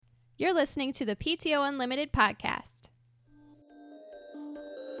You're listening to the PTO Unlimited podcast.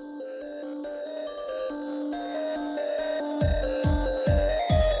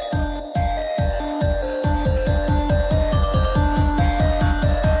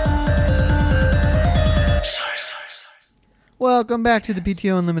 Welcome back to the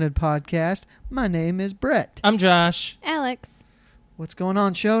PTO Unlimited podcast. My name is Brett. I'm Josh. Alex. What's going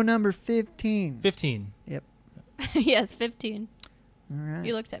on? Show number 15. 15. Yep. Yes, 15. All right.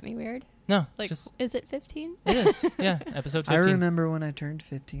 You looked at me weird. No, Like, just, is it 15? it is. Yeah, episode 15. I remember when I turned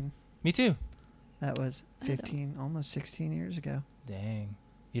 15. Me too. That was 15, almost 16 years ago. Dang.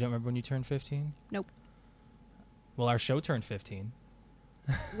 You don't remember when you turned 15? Nope. Well, our show turned 15.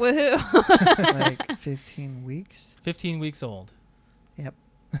 Woohoo. Like 15 weeks. 15 weeks old. Yep.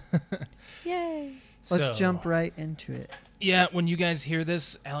 Yay. Let's jump right into it. Yeah, when you guys hear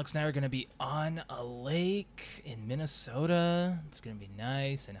this, Alex and I are going to be on a lake in Minnesota. It's going to be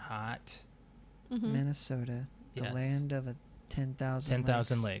nice and hot. Mm-hmm. Minnesota, the Yes. land of 10,000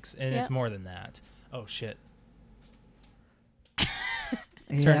 10,000 lakes. And Yep. it's more than that. Oh, shit.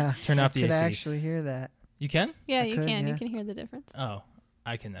 Yeah. Turn off the I could AC. actually hear that. You can? Yeah, I you could, can. yeah. You can hear the difference. Oh,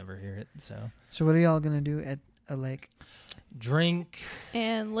 I can never hear it. So So what are y'all going to do at a lake? drink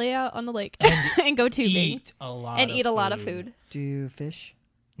And lay out on the lake And and go tubing. eat a lot And of eat a lot of food. Do you fish?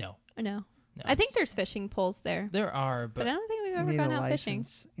 No. No. No. I think there's fishing poles there. There are, But but I don't think we've You ever need gone a out fishing.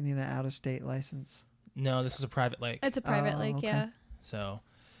 license. You need an out-of-state license. no, this is a private lake. It's a private Oh, lake, okay. yeah. So,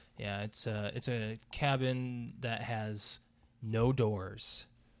 yeah, it's a cabin that has no doors.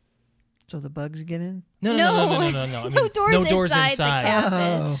 So the bugs get in? No. I mean, No doors inside the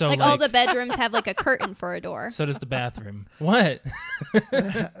cabin. Oh. So like all the bedrooms have like a curtain for a door. So does the bathroom. What?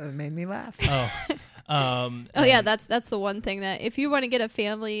 It made me laugh. Oh, Oh yeah, and- that's the one thing that if you want to get a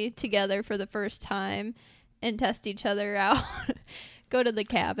family together for the first time and test each other out, go to the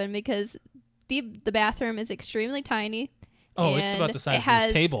cabin because the bathroom is extremely tiny. Oh, it's about and the size it of has,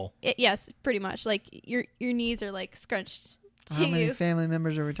 this table. Yes, pretty much. Like your knees are like scrunched to How many you. family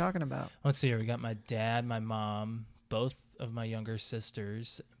members are we talking about? Let's see here. We got my dad, my mom, both of my younger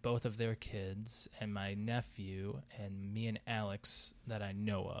sisters, both of their kids, and my nephew, and me and Alex that I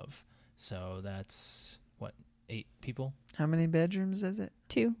know of. So that's, what, 8 people? How many bedrooms is it?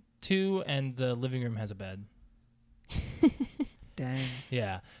 2. 2, and the living room has a bed. Dang.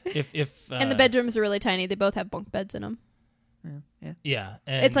 Yeah. If And the bedrooms are really tiny. They both have bunk beds in them. Yeah. Yeah.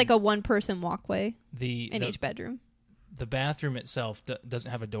 And It's like a one-person walkway the in each bedroom. the bathroom itself doesn't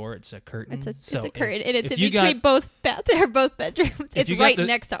have a door. It's a curtain. It's a So curtain, and it's if in you between both bedrooms. If It's you got right the-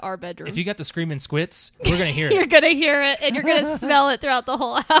 next to our bedroom. If you got the screaming squits, we're gonna hear You're it. gonna hear it, and you're gonna smell it throughout the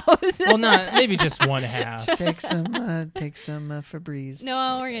whole house. Well, not maybe just one half. Just take some Febreze.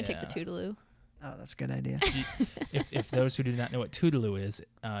 No, we're gonna take Yeah. the Toodaloo. Oh, that's a good idea. If those who do not know what Toodaloo is,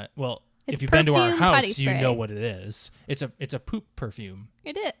 well, It's if you've been to our perfume potty house, you spray. know what it is. It's a poop perfume.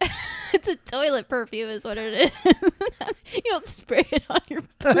 It is. It's a toilet perfume, is what it is. You don't spray it on your.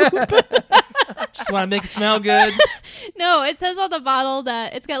 Just want to make it smell good. No, it says on the bottle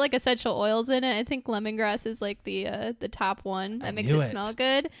that it's got like essential oils in it. I think lemongrass is like the top one that makes knew it it. smell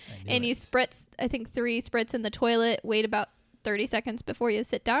good. I knew And you it. spritz, I think 3 spritz in the toilet. Wait about 30 seconds before you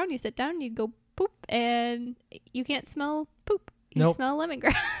sit down. You sit down, you go poop, and you can't smell poop. You Nope. smell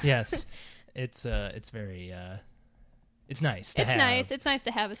lemongrass. Yes, it's very it's nice to It's have. nice. It's nice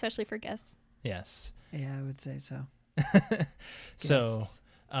to have, especially for guests. Yes. Yeah, I would say so. So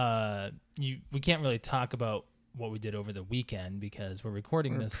Yes. we can't really talk about what we did over the weekend because we're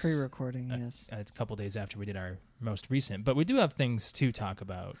recording We're this pre-recording, yes. It's a couple days after we did our most recent, but we do have things to talk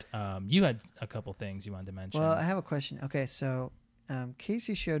about. You had a couple things you wanted to mention. Well, I have a question. Okay, so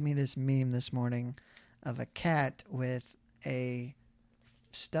Casey showed me this meme this morning of a cat with a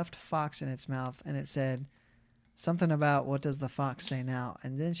stuffed fox in its mouth, and it said something about what does the fox say now?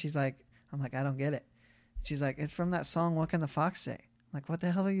 And then I'm like, I don't get it. She's like, it's from that song, What Can the Fox Say? I'm like, what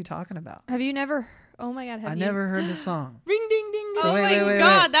the hell are you talking about? Have you never? Oh my God! I never heard the song. Ring ding ding. So Oh wait, my wait,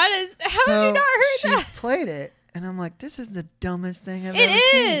 God! wait. That is. How so have you not heard she that? played it, and I'm like, this is the dumbest thing I've It ever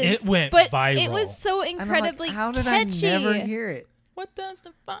seen. is. It went But viral. it was so And I'm incredibly like, how did catchy. I never hear it? What does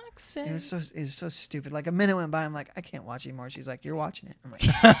the fox say? It was so stupid. Like a minute went by. I'm like, I can't watch anymore. She's like, you're watching it. I'm like,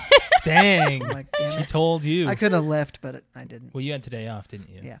 Dang. I'm like damn She it. told you. I could have left, but I didn't. Well, you had today off, didn't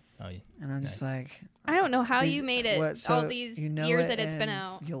you? Yeah. Oh, yeah. And I'm just like, I don't know how did- you made it what, so all these you know years it that it's been and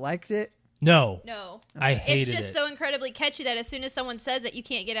out. You liked it? No, No, I hated it's just it. so incredibly catchy that as soon as someone says it, you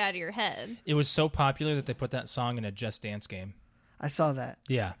can't get it out of your head. It was so popular that they put that song in a Just Dance game. I saw that.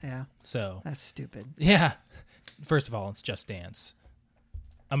 Yeah. Yeah, So, that's stupid. yeah. First of all, it's Just Dance.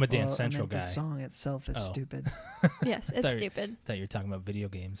 I'm a Dance Well, Central I meant guy. The song itself is Oh. stupid. Yes, Thought it's you- stupid. Thought you were talking about video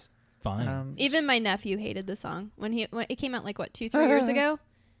games. fine. Even my nephew hated the song when it came out. Like what, 2-3 years ago?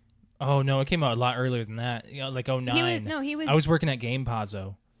 Oh no, it came out a lot earlier than that. Like 09. He was. I was working at Game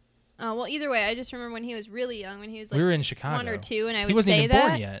Pazo. Oh well, either way, I just remember when he was really young, when he was like We were in Chicago. 1 or 2, and I He would wasn't say even that.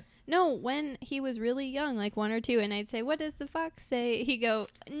 born yet. No, when he was really young, like 1 or 2, and I'd say, "What does the fox say?" He'd go,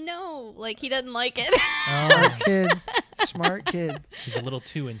 "No," like he doesn't like it. Smart kid. Smart kid. He's a little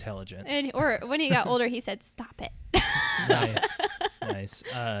too intelligent. Or when he got older, he said, "Stop it." Nice.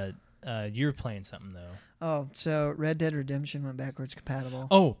 You're playing something though. Oh, so Red Dead Redemption went backwards compatible.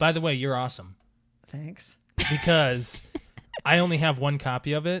 Oh, by the way, you're awesome Thanks. because I only have one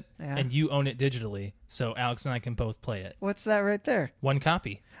copy of it, Yeah. and you own it digitally, so Alex and I can both play it. What's that right there? One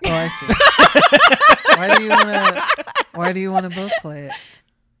copy. Oh, I see. Why do you want to both play it?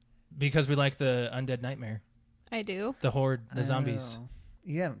 Because we like the Undead Nightmare, I do. the horde, the zombies. Oh,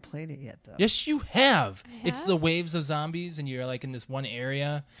 you haven't played it yet, though. Yes, you have. I It's have? the waves of zombies, and you're like in this one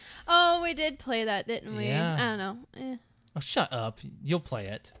area. Oh, we did play that, didn't we? Yeah. I don't know. Oh, shut up. You'll play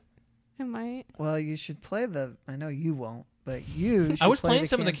it. I might. Well, you should play the. I know you won't, but you. Should I was play playing the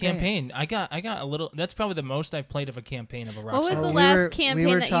some of the campaign. I got a little. That's probably the most I've played of a campaign of a Rockstar. What was the we last were, campaign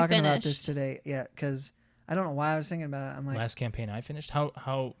we were that you talking about finished? this today. Yeah, because I don't know why I was thinking about it. I'm like, last campaign I finished?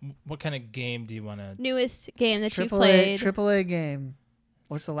 What kind of game do you want to... Newest game that you played. AAA game.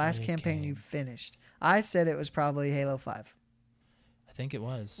 What's the last AAA campaign you game. finished? I said it was probably Halo 5. I think it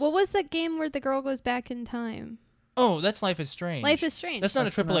was. What was that game where the girl goes back in time? Oh, that's Life is Strange. Life is Strange. That's not a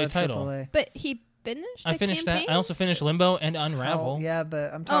AAA title. AAA. But he finished. I the finished campaign? that. I also finished Limbo and Unravel. Oh, yeah,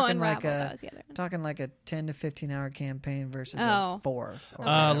 but I'm Oh, talking Unravel. like that a was the other one. talking like a 10 to 15 hour campaign versus Oh. a 4. or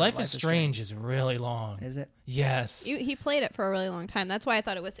whatever, Life is Strange is really long. Is it? Yes. He played it for a really long time. That's why I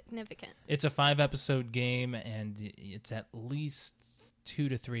thought it was significant. It's a 5-episode game, and it's at least 2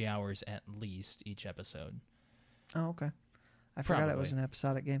 to 3 hours at least each episode. Oh, okay. I forgot it was Probably. an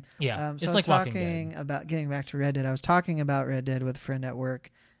episodic game. Yeah, So it's I like was Walking talking Dead. about getting back to Red Dead. I was talking about Red Dead with a friend at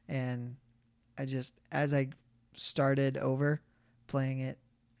work, and I just, as I started over playing it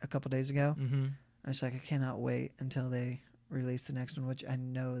a couple days ago, Mm-hmm. I was like, I cannot wait until they release the next one, which I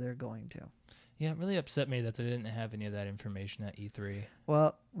know they're going to. Yeah, it really upset me that they didn't have any of that information at E3.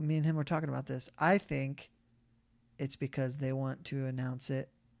 Well, me and him were talking about this. I think it's because they want to announce it,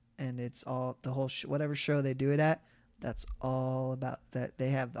 and it's all the whole whatever show they do it at. That's all about that. They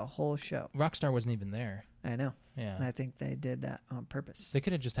have the whole show. Rockstar wasn't even there. I know, and Yeah. I think they did that on purpose. They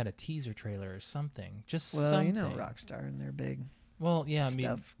could have just had a teaser trailer or something. Just Well, something. you know Rockstar and their big. Well, yeah, I mean,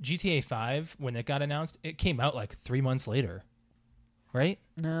 stuff. GTA 5, when it got announced, it came out like 3 months later. Right?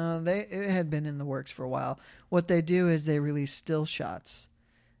 No, it had been in the works for a while. What they do is they release still shots,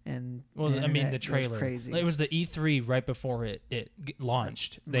 and Well, I mean, the goes trailer. crazy. It was the E3 right before it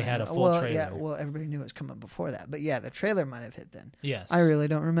launched. They I had a know. full well, trailer. Yeah, well, everybody knew it was coming before that, but yeah, the trailer might have hit then. Yes. I really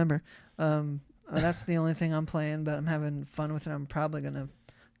don't remember. That's the only thing I'm playing, but I'm having fun with it. I'm probably gonna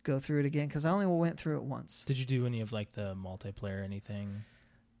go through it again because I only went through it once Did you do any of like the multiplayer or anything?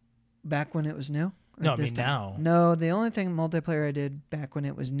 back when it was new. Or No, I this mean time? now. No, the only thing multiplayer I did back when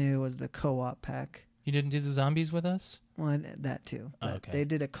it was new was the co-op pack. You didn't do the zombies with us? Well, I did that too. Oh, But okay. they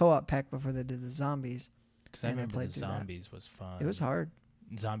did a co-op pack before they did the zombies. Because I And I remember played the through that. zombies was fun. It was hard.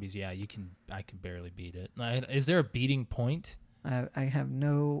 Zombies, yeah, I can barely beat it. Is there a beating point? I have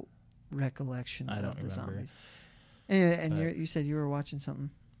no recollection I of don't the remember. zombies. And But- you said you were watching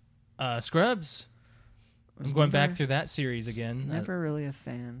something. Scrubs. Was I'm going back never- through that series again. Never really a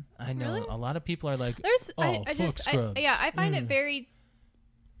fan. I know Really? a lot of people are like There's, Oh, I fuck just, Scrubs. I find it very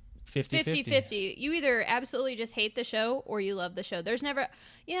 50-50. 50-50. You either absolutely just hate the show or you love the show. There's never,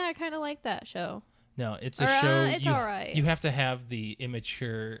 yeah, I kind of like that show. No, it's a Or, show. it's all right. You have to have the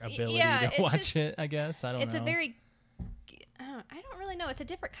immature ability yeah, it's to watch just- it. I guess I don't It's know. a very, I don't really know. It's a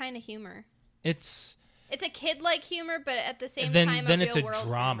different kind of humor. It's It's a kid-like humor, but at the same Then- time, then a it's a real-world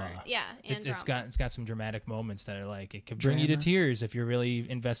drama. humor. Yeah, and it's drama. got some dramatic moments that are like it could bring you to Drama. tears if you're really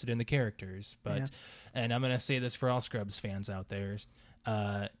invested in the characters. But Yeah. and I'm gonna say this for all Scrubs fans out there,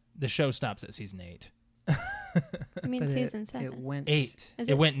 the show stops at season 8. I mean, But season it 7. 8. Is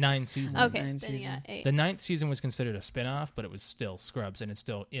It it? went 9 seasons. Okay, 9 then yeah, seasons. 8. The 9th season was considered a spin-off, but it was still Scrubs, and it's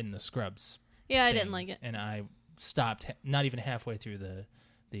still in the Scrubs. Yeah, I thing. didn't like it. And I stopped not even halfway through the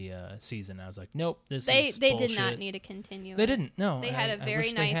season. I was like, nope, this They is did bullshit. not need to continue. They it. didn't. No, They had a a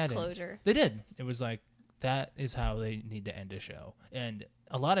very nice closure. They did. It was like that is how they need to end a show. And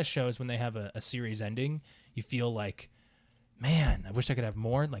a lot of shows, when they have a series ending, you feel like, man, I wish I could have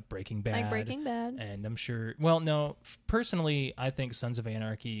more. Like Breaking Bad. Like Breaking Bad. And I'm sure. Well, no. Personally, I think Sons of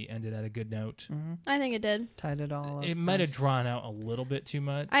Anarchy ended at a good note. Hmm. I think it did. Tied it all up. It might have nice. drawn out a little bit too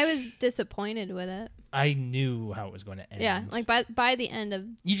much. I was disappointed with it. I knew how it was going to end. Yeah, like by the end of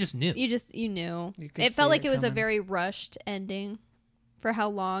you just knew. you knew. You could It felt see like it was a coming. very rushed ending for how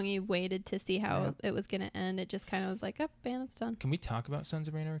long you waited to see how Yeah. it was going to end. It just kind of was like, oh, man, it's done. Can we talk about Sons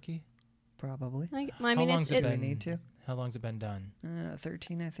of Anarchy? Probably. I How mean, long's it Do we been? need to? How long's it been done?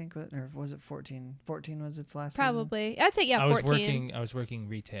 13, I think, or was it 14? 14 was its last probably. I'd say, I was 14. working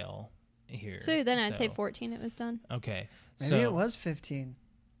retail here. So then I'd say so- 14 it was done. Okay. season? Maybe so it was 15.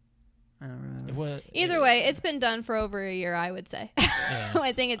 I don't remember. It was, Either way, it's been done for over a year, I would say. Yeah.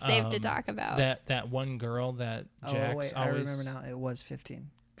 I think it's safe to Um, talk about. that one girl that Oh, Jax wait, I always remember now. It was 15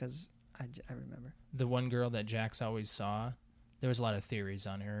 because I remember. the one girl that Jax always saw. There was a lot of theories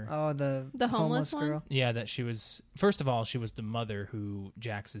on her. Oh, the homeless one? girl. Yeah, that she was. First of all, she was the mother who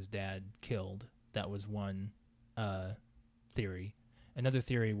Jax's dad killed. That was one theory. Another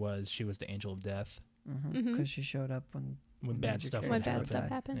theory was she was the angel of death Because Mhm. she showed up when bad Major stuff character when would bad happen. stuff died.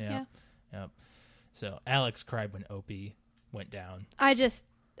 happened. Yeah. Yeah. Yep. So Alex cried when Opie went down. I just,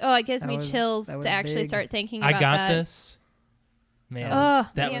 it gives That me was- chills that to was actually big. start thinking I about got that. this. Man, Ugh,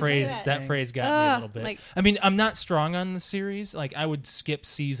 that you phrase can't say that that. phrase got me a little bit. Like, I mean, I'm not strong on the series. Like, I would skip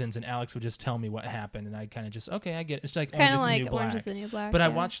seasons, and Alex would just tell me what happened, and I kind of just okay, I get it. It's like kind Orange of is the like New Black. Orange is the New Black. But I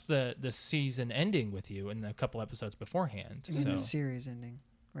yeah. watched the season ending with you and a couple episodes beforehand. you mean So the series ending,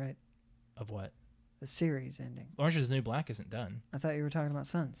 right? of what The series ending. Orange is the New Black isn't done. I thought you were talking about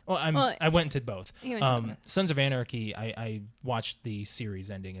Sons. Well, Well, I went into both. He went to- Sons of Anarchy, I watched the series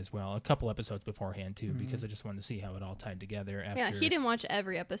ending as well, a couple episodes beforehand too, because I just wanted to see how it all tied together. After yeah, he didn't watch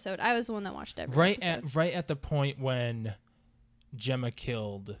every episode. I was the one that watched every right episode. at the point when Gemma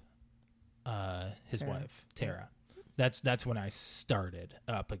killed his Tara. wife Tara. That's when I started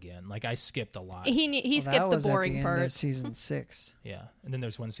up again. Like I skipped a lot. He Well, skipped that the was at boring the end part. of season 6. Yeah, and then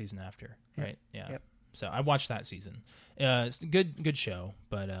there's one season after, Yep. right? Yeah. Yep. So I watched that season. It's a good show,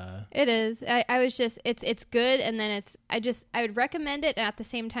 but It is. I was just it's good, and then I would recommend it, and at the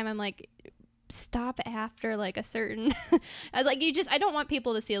same time I'm like, stop after like a certain. I was like, I don't want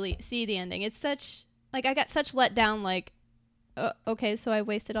people to see the ending. It's such like I got such let down. Like, okay, so I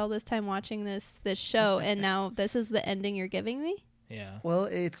wasted all this time watching this show, and now this is the ending you're giving me. yeah. Well,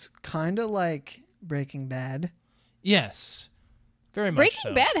 it's kind of like Breaking Bad, Yes. Very much Breaking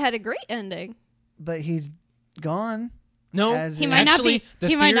so. Bad had a great ending. but he's gone. No, As He in- might not actually, be- the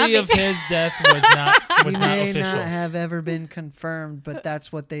he might theory not be. of his death was not He not may official. not have ever been confirmed, but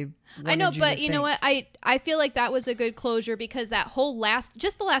that's what they. I know, wanted but to you know think. what? I feel like that was a good closure because that whole the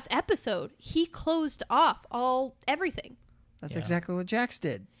last episode, he closed off everything. That's Yeah. exactly what Jax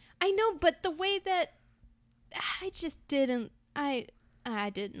did. I know, but the way that I just didn't, I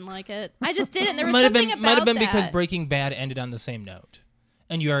didn't like it. I just didn't. There was something about might have been because that. Breaking Bad ended on the same note,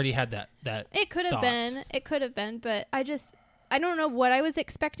 and you already had that. It could have thought. been. It could have been, but I don't know what I was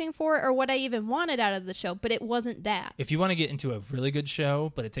expecting for it or what I even wanted out of the show, but it wasn't that. If you want to get into a really good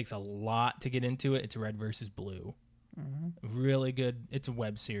show, but it takes a lot to get into it, it's Red versus Blue. Really good. It's a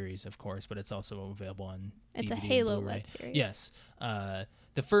web series, of course, but it's also available on It's DVD a and Halo Blu-ray. web series. Yes.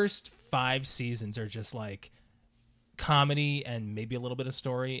 The first 5 seasons are just like comedy and maybe a little bit of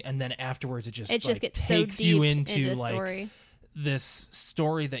story, and then afterwards it just Gets so takes deep you into like story. this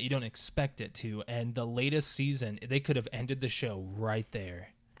story that you don't expect it to. And the latest season, they could have ended the show right there.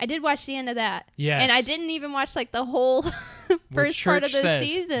 I did watch the end of that. Yes. And I didn't even watch like the whole Where first part of Church the says,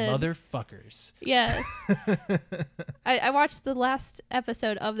 season. Motherfuckers. Yes. I watched the last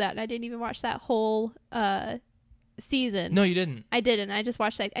episode of that, and I didn't even watch that whole season. No, you didn't. I didn't. I just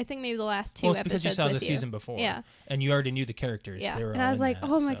watched like I think maybe the last 2 Well, it's episodes because you saw the with season before. Yeah. And you already knew the characters. Yeah. They were And all I was in like, that,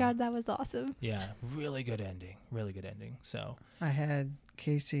 oh my so- god, that was awesome. Yeah, really good ending. Really good ending. So. I had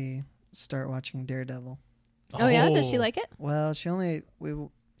Casey start watching Daredevil. Oh, yeah, does she like it? Well, she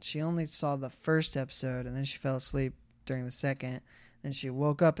only saw the first episode, and then she fell asleep during the second. Then she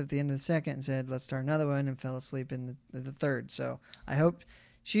woke up at the end of the second and said, "Let's start another one," and fell asleep in the third. So I hope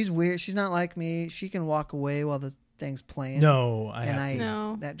she's weird. She's not like me. She can walk away while the thing's playing. No, I and have to.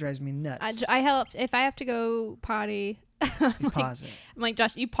 No. that drives me nuts. I help if I have to go potty. You pause it. I'm like,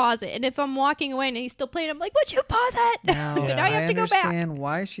 Josh, you pause it. And if I'm walking away and he's still playing, I'm like, would you pause it? Now, Yeah. Now you have I to go back. understand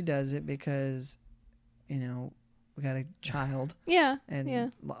why she does it because, we got a child, Yeah. and yeah.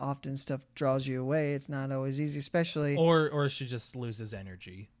 often stuff draws you away. It's not always easy, especially. Or she just loses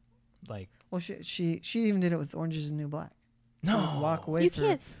energy. Like, Well, she even did it with Orange is the New Black. She would no. walk away. You for,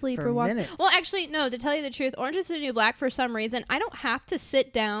 can't sleep for or walk. minutes. Well, actually, no. To tell you the truth, Orange is the New Black. For some reason, I don't have to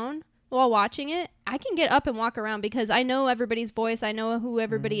sit down while watching it, I can get up and walk around because I know everybody's voice. I know who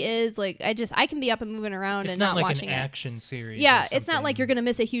everybody is. Like I can be up and moving around It's and not like watching an it. action series. Yeah, or it's not like something you're gonna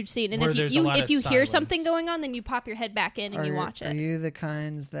miss a huge scene. And where if there's a you lot if of you hear silence. something going on, then you pop your head back in and you watch Are it. you the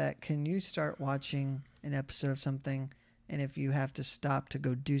kinds that can you start watching an episode of something, and if you have to stop to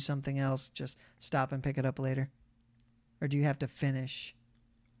go do something else, just stop and pick it up later? Or do you have to finish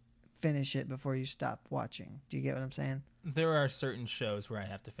it before you stop watching? Do you get what I'm saying? There are certain shows where I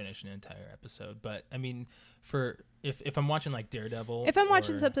have to finish an entire episode, but I mean, for if I'm watching like Daredevil, If I'm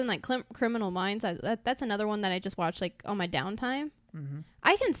watching or- something like Criminal Minds, that's another one that I just watched like on my downtime. Mm-hmm.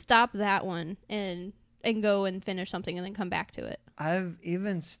 I can stop that one and go and finish something and then come back to it. I've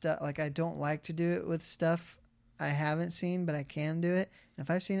even like I don't like to do it with stuff I haven't seen, but I can do it. If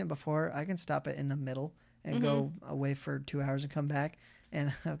I've seen it before, I can stop it in the middle and go away for 2 hours and come back.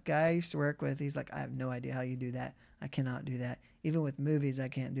 And a guy I used to work with, he's like, I have no idea how you do that. I cannot do that. Even with movies, I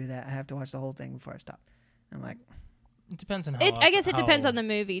can't do that. I have to watch the whole thing before I stop. I'm like, it depends on how. I guess it depends how- on the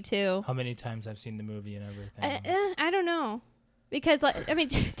movie too. how many times I've seen the movie and everything. I don't know. Because like, I mean,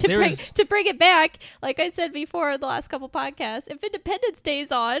 to There's- bring it back, like I said before, the last couple podcasts, if Independence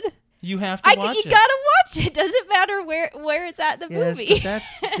Day's on, You have to watch you it. gotta watch it. Doesn't matter where it's at in the yes, movie. but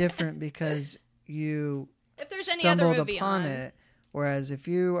that's different because you If there's any other stumbled movie upon on, it. Whereas if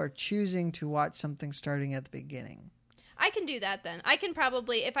you are choosing to watch something starting at the beginning, I can do that. Then I can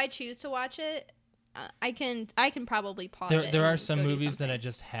probably, if I choose to watch it, I can probably pause it. There are and some go do movies that I something.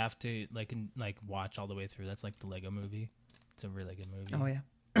 just have to like watch all the way through. That's like the Lego Movie. It's a really good movie. oh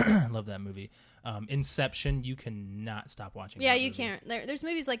yeah, I love that movie. Inception, you cannot stop watching. Yeah, that you movie. can't. There's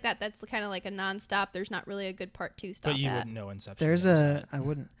movies like that. That's kind of like a nonstop. There's not really a good part to stop But you at. wouldn't know Inception. there's knows a I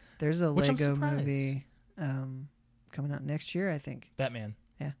wouldn't. There's a Which I'm Lego surprised. movie coming out next year, I think. Batman.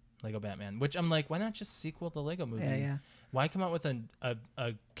 Yeah. Lego Batman. Which I'm like, why not just sequel the Lego movie? Yeah, yeah. Why come out with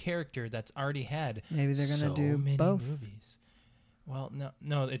a character that's already had Maybe they're gonna so do many both. movies? Well,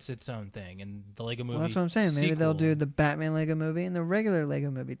 no, it's its own thing, and the Lego movie. Well, that's what I'm saying. Maybe they'll do sequel- the Batman Lego movie and the regular Lego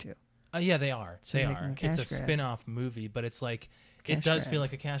movie too. Yeah, they are. So they they are. can It's cash a grab. spin-off movie, but it's like it Cash does grab. feel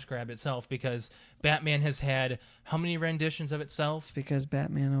like a cash grab itself because Batman has had how many renditions of itself? It's because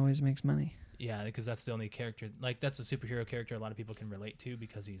Batman always makes money. Yeah, because that's the only character. Like that's a superhero character a lot of people can relate to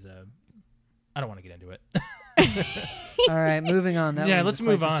because he's a. I don't want to get into it. All right, moving on. That Yeah, was let's quite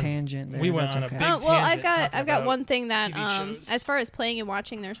move the on. Tangent there. We went That's on a okay. big Well, I've tangent got talking I've got about one thing that TV shows. as far as playing and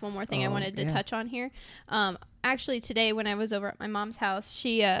watching, there's one more thing I Oh, wanted to yeah. touch on here. Actually today when I was over at my mom's house,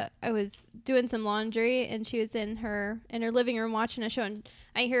 she I was doing some laundry and she was in her living room watching a show and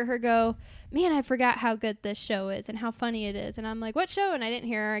I hear her go, "Man, I forgot how good this show is and how funny it is." And I'm like, "What show?" And I didn't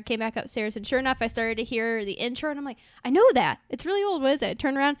hear her. I came back upstairs and sure enough I started to hear the intro and I'm like, "I know that. It's really old. What is it?" I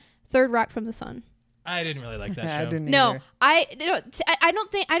turned around, Third Rock from the Sun. I didn't really like that I show. didn't No, either.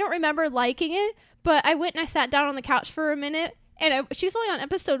 I don't remember liking it, but I went and I sat down on the couch for a minute, and she was only on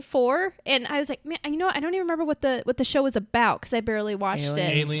episode 4, and I was like, man, you know what? I don't even remember what the show was about because I barely watched it.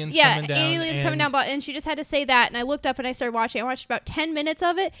 Aliens Yeah, coming down. aliens coming down, and and she just had to say that, and I looked up and I started watching. I watched about 10 minutes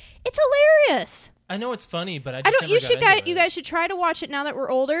of it. It's hilarious. I know it's funny, but I I just don't. never You got should into guys. it. You guys should try to watch it now that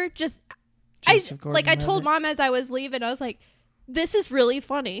we're older. Just Joseph I told Gordon-Levitt. Mom as I was leaving, I was like, "This is really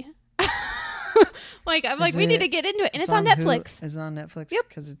funny." I'm like, Is we need it- to get into it, and it's on Netflix. Is it on Netflix? Yep.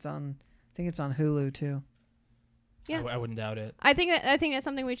 Because it's on. I think it's on Hulu too. Yeah. I wouldn't doubt it. I think that's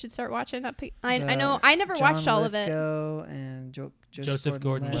something we should start watching. I It's, know I never John watched all of it. Lithgow and Joseph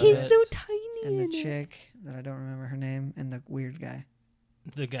Gordon-Levitt. He's so tiny. and the in it. chick that I don't remember her name and the weird guy.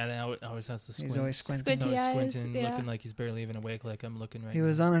 The guy that always has the squint. He's always squinting. He's Squinty always eyes, squinting, yeah. looking like he's barely even awake, like I'm looking right He now.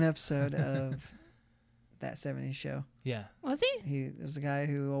 was on an episode of that 70s show. Yeah. Was he? There's a guy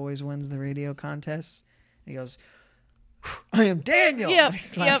who always wins the radio contests. He goes, "I am Daniel." Yep, He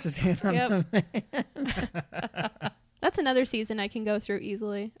slaps his hand on yep. the man. That's another season I can go through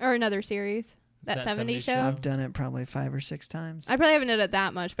easily, or another series. That 70s show. I've done it probably 5 or 6 times. I probably haven't done it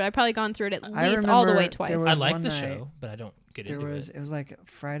that much, but I've probably gone through it at I least all the way remember twice. there was I like one the night- show, but I don't get into it. It was like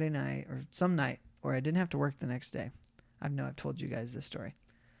Friday night or some night where I didn't have to work the next day. I know I've told you guys this story.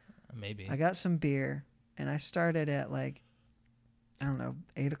 Maybe. I got some beer and I started at like, I don't know,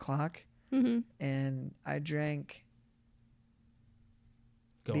 8 o'clock. Mm-hmm. And I drank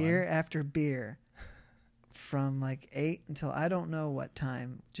Go beer on. after beer from like 8 until I don't know what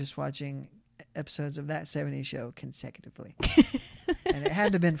time, just watching episodes of that 70s show consecutively. And it had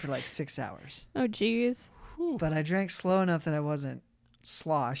to have been for like 6 hours. Oh, jeez. But I drank slow enough that I wasn't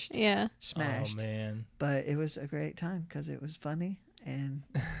sloshed, Yeah. smashed. Oh man. But it was a great time because it was funny and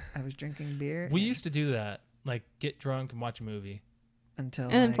I was drinking beer. We and used to do that. Like get drunk and watch a movie. until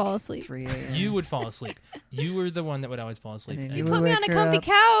And then like fall asleep. 3 a.m. You would fall asleep. You were the one that would always fall asleep. And then And you Put would me wake on a her comfy up.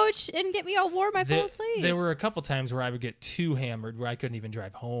 couch and get me all warm. I fall There- asleep. There were a couple times where I would get too hammered where I couldn't even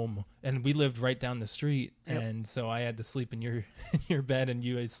drive home, and we lived right down the street, Yep. and so I had to sleep in your in your bed, and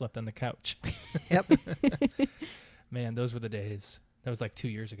you had slept on the couch. Yep. Man, those were the days. That was like 2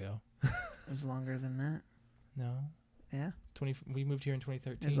 years ago. It was longer than that. No, Yeah. we moved here in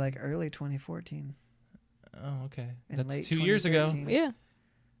 2013. It was like early 2014. Oh, okay. In That's late 2 years ago. 2013. yeah,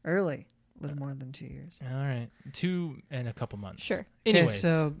 Early. A little more than 2 years. All right, 2 and a couple months. sure. Anyways, Okay,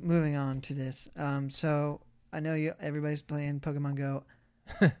 so moving on to this. So I know everybody's playing Pokemon Go.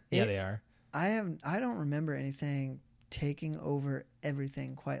 yeah, it- they are I don't remember anything taking over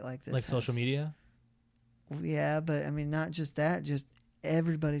everything quite like this. like social media. Yeah, but I mean, not just that, just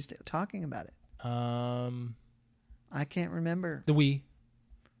everybody's talking about it. I can't remember. The Wii.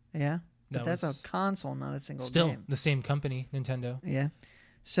 Yeah, but That that's was a console, not a single still game. the same company, Nintendo. Yeah.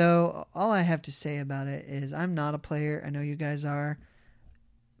 So all I have to say about it is I'm not a player. I know you guys are,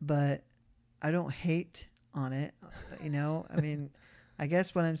 but I don't hate on it. You know, I mean, I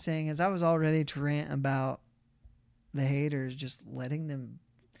guess what I'm saying is I was all ready to rant about the haters, just letting them,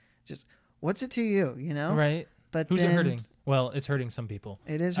 just what's it to you, you know? Right. But Who's then it hurting? Well, it's hurting some people.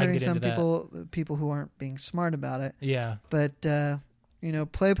 It is I'd hurting get some into that. people who aren't being smart about it. Yeah. But you know,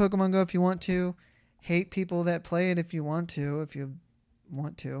 play Pokemon Go if you want to. Hate people that play it if you want to,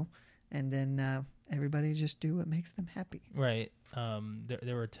 and then everybody just do what makes them happy. Right.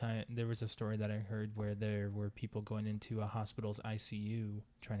 There was a story that I heard where there were people going into a hospital's ICU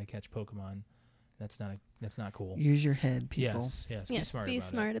trying to catch Pokemon. That's not cool. Use your head, people. Yes. Yes, be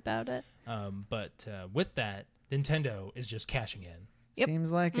smart about it. But with that, Nintendo is just cashing in. Yep.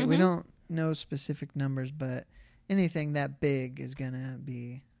 Seems like it. We Mhm. don't know specific numbers, but anything that big is gonna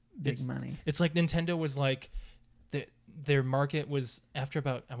be big It's- money. It's like Nintendo was like, their market was after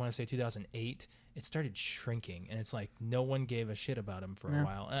about, I want to say 2008. It started shrinking, and it's like no one gave a shit about them for No. a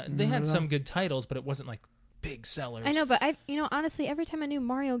while. They Not had at some all. good titles, but it wasn't like big sellers. I know, but honestly, every time a new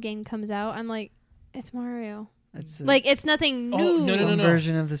Mario game comes out, I'm like, it's Mario. It's Like, it's nothing Oh, new. no, some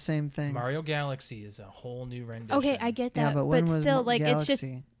version of the same thing. Mario Galaxy is a whole new rendition. Okay, I get that, Yeah, but when was still, like, it's just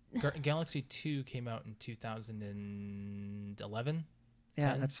Galaxy? Galaxy 2 came out in 2011.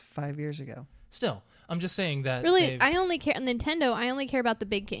 Yeah, 10? that's 5 years ago. Still, I'm just saying that really. they've- I only care Nintendo. I only care about the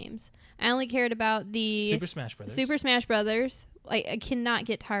big games. I only cared about the Super Smash Brothers, Super Smash Brothers. Like, I cannot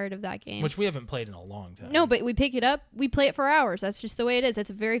get tired of that game. which we haven't played in a long time. No, but we pick it up, we play it for hours. That's just the way it is. It's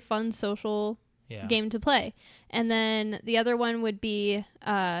a very fun social yeah. game to play. And then the other one would be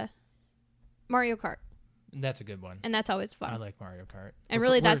Mario Kart, That's a good one. and that's always fun. I like Mario Kart. and We're-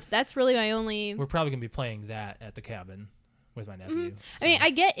 really, we're- that's really my only. we're probably gonna be playing that at the cabin with my nephew. I mean, so- I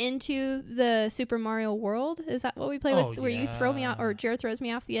get into the Super Mario World. Is that what we play Oh, with? Where you throw me out, or yeah. Jared throws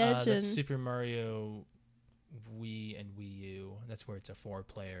me off the edge, that's and Super Mario Wii and Wii U. That's where it's a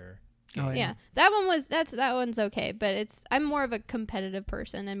 4-player. Oh, game. yeah, that one's okay. But I'm more of a competitive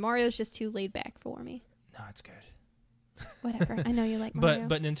person, and Mario's just too laid back for me. No, it's good. Whatever. I know you like Mario.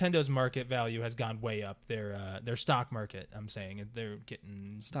 But Nintendo's market value has gone way up. Their stock market, I'm saying, they're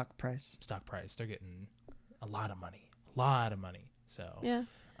getting Stock price. stock price. They're getting a lot of money. So yeah.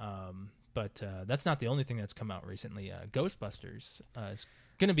 But that's not the only thing that's come out recently. Ghostbusters is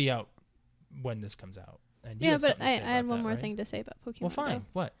going to be out when this comes out. And you Yeah, had but something to I say had about one that, more right? thing to say about Pokemon Well, fine. Go.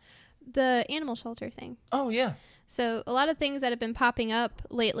 What? The animal shelter thing. Oh, yeah. So a lot of things that have been popping up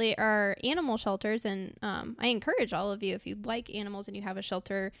lately are animal shelters, and I encourage all of you, if you like animals and you have a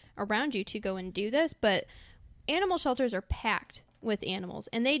shelter around you, to go and do this. But animal shelters are packed with animals,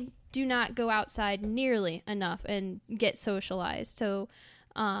 and they do not go outside nearly enough and get socialized. So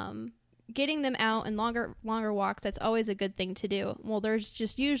getting them out and longer walks, that's always a good thing to do. Well, there's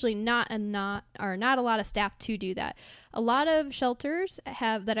just usually not a lot of staff to do that. A lot of shelters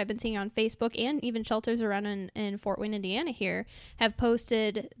that I've been seeing on Facebook, and even shelters around in Fort Wayne, Indiana here, have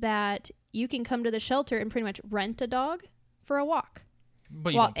posted that you can come to the shelter and pretty much rent a dog for a walk.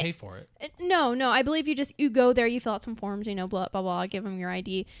 But you Well, don't pay for it. No, I believe you go there, you fill out some forms, blah, blah, blah, give them your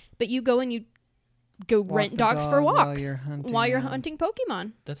ID, but you go and you go Walk rent the dogs for dog walks while you're hunting, hunting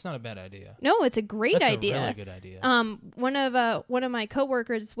Pokemon. That's not a bad idea. No, it's a great That's idea. a really good idea. One of my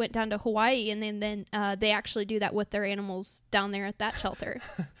coworkers went down to Hawaii, and then they actually do that with their animals down there at that shelter.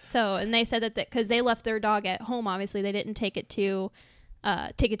 And they said that because they left their dog at home, obviously they didn't take it to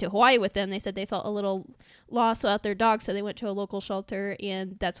Hawaii with them. They said they felt a little lost without their dog, so they went to a local shelter,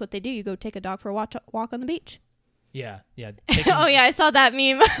 and that's what they do. You go take a dog for a walk on the beach. Yeah. Oh yeah, I saw that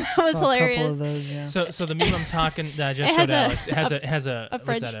meme. That was Saw hilarious. A couple of those, yeah. So the meme I'm talking that I just It showed has Alex, it has a a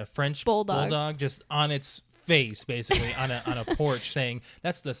French French bulldog. just on its face basically on a porch saying,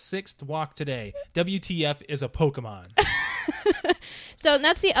 "That's the 6th walk today. WTF is a Pokemon." So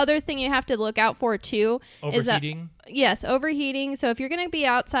that's the other thing you have to look out for too. Overheating. Yes, overheating. So if you're going to be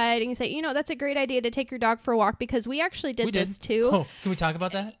outside and you say, that's a great idea to take your dog for a walk, because we actually did this too. Oh, can we talk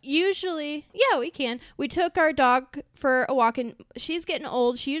about that? Usually, yeah, we can. We took our dog for a walk, and she's getting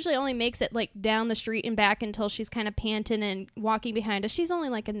old. She usually only makes it like down the street and back until she's kind of panting and walking behind us. She's only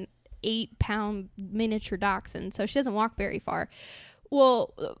like an 8-pound miniature dachshund, so she doesn't walk very far.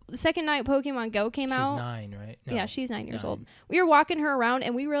 Well, the second night Pokemon Go came out. She's 9, right? No, yeah, she's 9 years old. We were walking her around,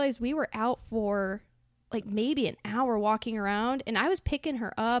 and we realized we were out for like maybe an hour walking around, and I was picking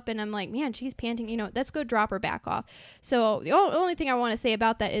her up, and I'm like, man, she's panting. Let's go drop her back off. So the only thing I want to say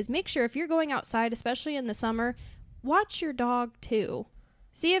about that is make sure if you're going outside, especially in the summer, watch your dog too.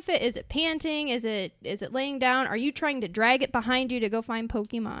 See if is it panting? Is it laying down? Are you trying to drag it behind you to go find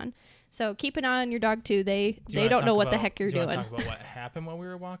Pokemon? So keep an eye on your dog too. They don't know what the heck you're doing. Do you want to talk about what happened while we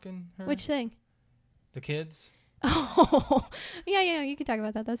were walking her? Which thing? The kids. Oh, yeah. You can talk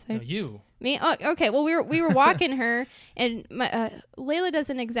about that. That's fine. No, you. Me? Oh, okay. Well, we were walking her, and Layla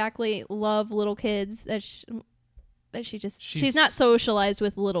doesn't exactly love little kids. She's not socialized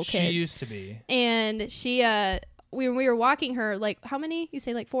with little kids. She used to be. And she we were walking her, like, how many? You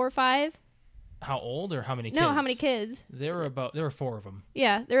say like 4 or 5? How old or how many kids? No, how many kids? There were 4 of them.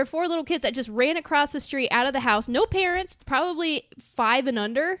 Yeah, there were 4 little kids that just ran across the street out of the house. No parents, probably 5 and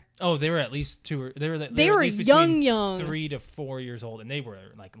under. Oh, they were at least 2. They were at least young, 3 to 4 years old, and they were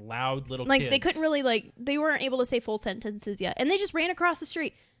like loud little kids. Kids. They couldn't really they weren't able to say full sentences yet, and they just ran across the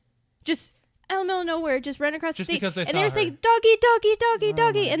street, just out of the middle of nowhere, just ran across the street, and they were saying doggy, doggy, doggy,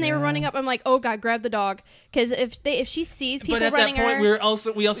 doggy, and they were running up. I'm like, oh god, grab the dog, because if she sees people running, but at that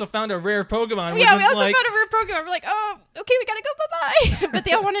point, we also found a rare Pokemon. Yeah, we also found a rare Pokemon. We're like, oh, okay, we gotta go, bye bye. But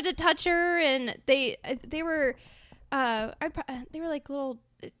they all wanted to touch her, and they were like little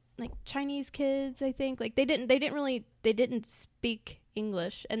like Chinese kids, I think. Like they didn't speak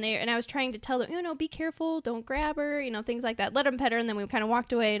English, and I was trying to tell them, be careful, don't grab her, things like that. Let them pet her, and then we kind of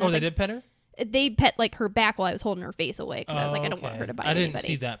walked away. And they did pet her? They pet like her back while I was holding her face away, because I was like, I don't want her to bite anybody. I didn't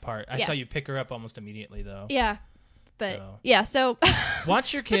see that part. I saw you pick her up almost immediately, though. Yeah, but so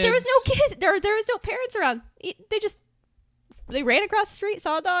watch your kids. But there was no kids. There was no parents around. They ran across the street,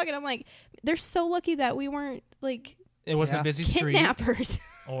 saw a dog, and I'm like, they're so lucky that we weren't like it wasn't a busy street. Kidnappers.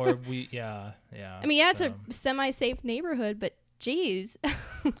 Or yeah. I mean, it's a semi-safe neighborhood, but geez.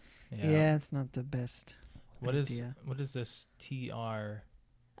 Yeah, it's not the best. What is this TR?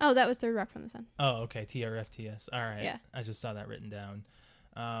 Oh, that was Third Rock from the Sun. Oh, okay. TRFTS. All right. Yeah. I just saw that written down.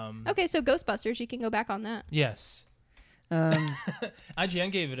 Okay, so Ghostbusters, you can go back on that. Yes.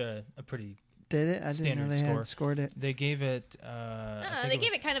 IGN gave it a pretty did it? I didn't know they had scored it. They gave it... they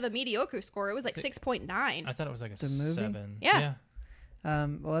gave it kind of a mediocre score. It was like 6.9. I thought it was like the movie? 7. Yeah.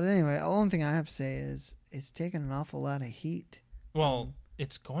 Well, anyway, the only thing I have to say is it's taken an awful lot of heat. Well,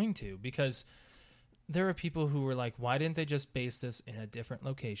 it's going to, because there are people who were like, why didn't they just base this in a different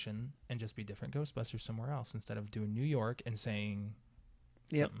location and just be different Ghostbusters somewhere else instead of doing New York and saying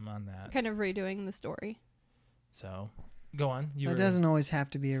something on that? Kind of redoing the story. So, go on. It doesn't always have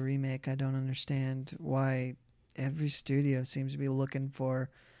to be a remake. I don't understand why every studio seems to be looking for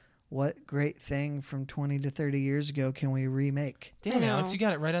what great thing from 20 to 30 years ago can we remake. Damn, Alex, you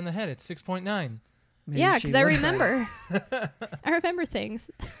got it right on the head. It's 6.9. Yeah, because I remember. I remember things.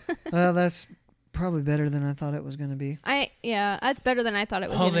 Well, that's probably better than I thought it was going to be. That's better than I thought it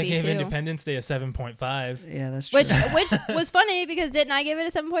was going to be, too. They gave Independence Day a 7.5. Yeah, that's true. Which was funny, because didn't I give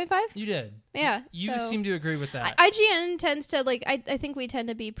it a 7.5? You did. Yeah. You seem to agree with that. IGN tends to, I think we tend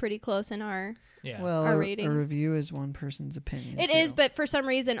to be pretty close in our ratings. A review is one person's opinion. It is, but for some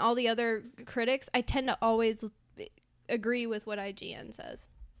reason, all the other critics, I tend to always agree with what IGN says.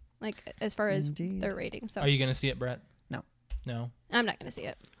 As far as their ratings. So. Are you going to see it, Brett? No. I'm not going to see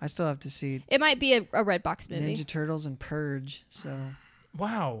it. I still have to see. It might be a Redbox movie. Ninja Turtles and Purge. So.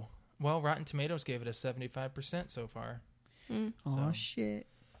 Wow. Well, Rotten Tomatoes gave it a 75% so far. Oh shit.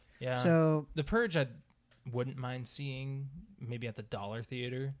 Yeah. So The Purge, I wouldn't mind seeing maybe at the Dollar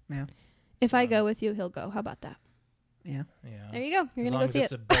Theater. Yeah. If I go with you, he'll go. How about that? Yeah. There you go. You're gonna go see it.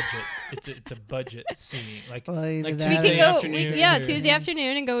 It's a budget. it's a budget seeing. We can go. Tuesday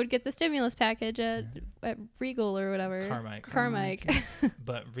afternoon and go get the stimulus package at Regal or whatever. Carmike.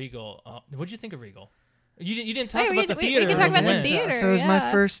 But Regal. What'd you think of Regal? You didn't talk about the theater. We can talk about the theater. So it was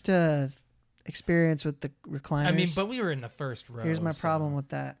my first experience with the recliners. I mean, but we were in the first row. Here's my problem with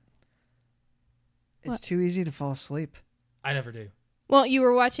that. It's too easy to fall asleep. I never do. Well, you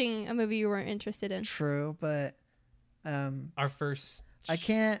were watching a movie you weren't interested in. True, but our first. I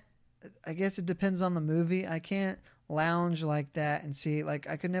can't I guess it depends on the movie. I can't lounge like that and see, like,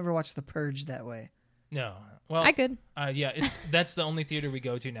 I could never watch The Purge that way. No. Well, I could. Yeah, that's the only theater we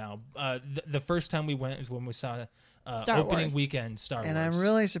go to now. The first time we went is when we saw Star opening Wars. weekend Star And Wars. I'm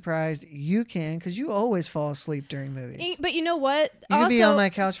really surprised you can, because you always fall asleep during movies. But you know what? You could also, be on my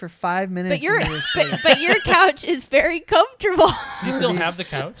couch for 5 minutes but your and you're asleep. but your couch is very comfortable. Do you still have the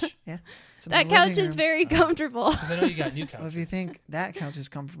couch? Yeah. It's in my That couch living is room. very comfortable. Because I know you got new couches. Well, if you think that couch is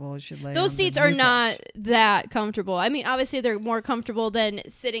comfortable, it should lay on Those the seats are new not couch. that comfortable. I mean, obviously they're more comfortable than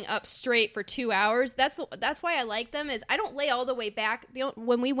sitting up straight for 2 hours. That's why I like them. Is I don't lay all the way back.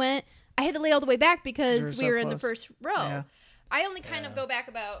 When we went, I had to lay all the way back because Because we we were were so in the close. first row. Yeah. I only kind of Yeah. go back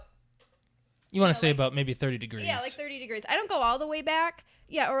about You want know, to say like- about maybe 30 degrees. like 30 degrees. I don't go all the way back.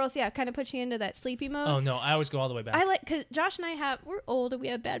 Yeah, or else kind of puts you into that sleepy mode. Oh, no. I always go all the way back. I like because Josh and we're old and we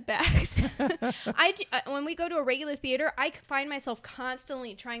have bad backs. When we go to a regular theater, I find myself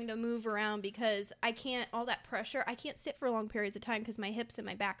constantly trying to move around because I can't all that pressure. I can't sit for long periods of time because my hips and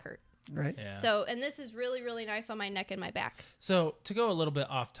my back hurt. Right? yeah. So, and this is really really nice on my neck and my back. So to go a little bit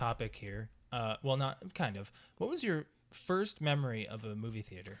off topic here, well, not kind of. What was your first memory of a movie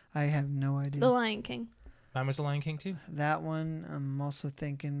theater? I have no idea. The Lion King. Mine was The Lion King too. That one, I'm also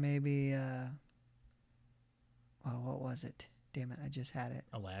thinking maybe, what was it? Damn it, I just had it.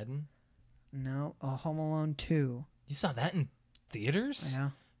 Aladdin. No, Home Alone 2. You saw that in theaters? Yeah.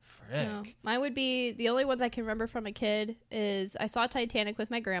 Frick. No. Mine would be the only ones I can remember from a kid is I saw Titanic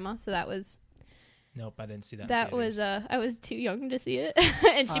with my grandma, so that was Nope, I didn't see that. in that theaters. was I was too young to see it,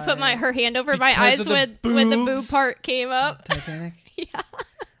 and she put her hand over my Because eyes of the when the boob boobs? part came up. Titanic? Yeah,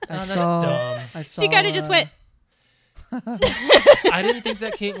 Oh, that's dumb. I saw. she kind of just went. I didn't think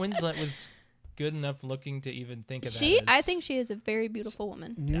that Kate Winslet was good enough looking to even think of that. She, as- I think she is a very beautiful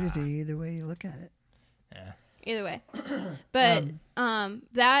woman. nudity, either way you look at it. Yeah. Either way, but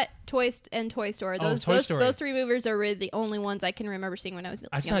that Toy Story, Oh, those Toy those, Story. those three movies are really the only ones I can remember seeing when I was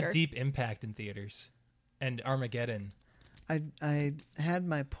I younger. saw Deep Impact in theaters, and Armageddon. I had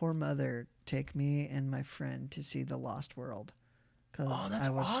my poor mother take me and my friend to see The Lost World. Oh, that's I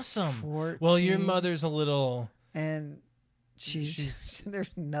was awesome. 14, Well, your mother's a little. and she's there's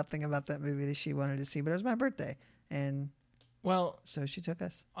nothing about that movie that she wanted to see, but it was my birthday, and Well, so she took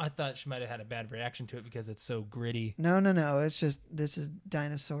us. I thought she might have had a bad reaction to it because it's so gritty. No, it's just this is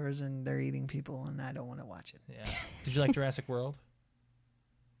dinosaurs and they're eating people, and I don't want to watch it. Yeah. Did you like Jurassic World?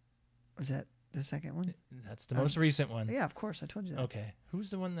 Was that the second one? That's the most recent one. Yeah, of course. I told you that. Okay. Who's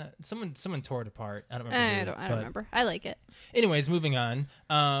the one that someone tore it apart? I don't remember. I don't remember. I like it. Anyways, moving on.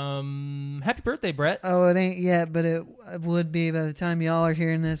 Happy birthday, Brett. Oh, it ain't yet, but it would be by the time y'all are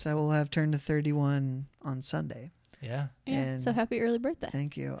hearing this. I will have turned to 31 on Sunday. Yeah. Yeah. And So happy early birthday.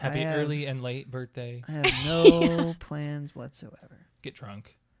 Thank you. Happy early and late birthday. I have no plans whatsoever. Get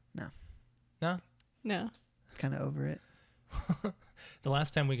drunk. No. No? No. Kind of over it. The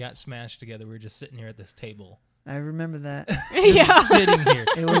last time we got smashed together, we were just sitting here at this table. I remember that. Just Yeah. sitting here.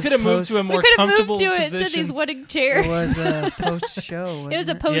 It We was could have moved to a post- more We could have comfortable moved to it position. to these wooden chairs. It was a post show. It was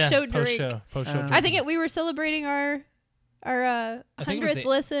a post-show drink. Post-show Um, drink. I think we were celebrating our I think it was 100th the-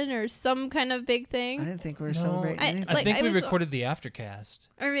 listen or some kind of big I thing, didn't think we were No, celebrating I- anything. I like, think I we was- recorded the aftercast.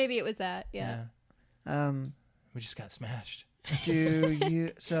 or maybe it was that. Yeah. We just got smashed. Do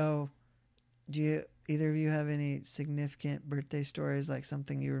you either of you have any significant birthday stories, like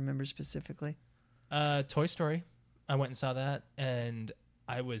something you remember specifically? Toy Story. I went and saw that, and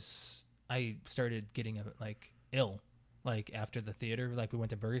I started getting ill, after the theater. Like we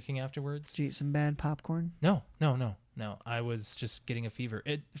went to Burger King afterwards. Did you eat some bad popcorn? No. I was just getting a fever.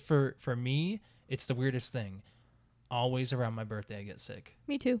 For me, it's the weirdest thing. Always around my birthday, I get sick.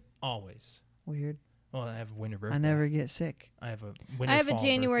 Me too. Always. Weird. Well, I have a winter birthday. I never get sick. I have a winter. I have a fall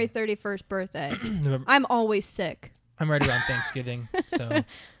January birthday. 31st birthday. November- I'm always sick. I'm right around Thanksgiving, so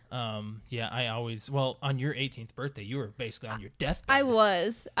yeah. I always on your 18th birthday, you were basically on your deathbed. I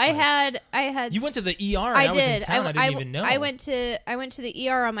was. I had. You went to the ER. And I was did. in town. I didn't even know. I went to the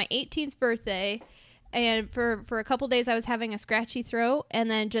ER on my 18th birthday, and for a couple days I was having a scratchy throat, and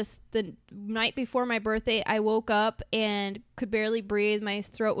then just the night before my birthday, I woke up and could barely breathe. My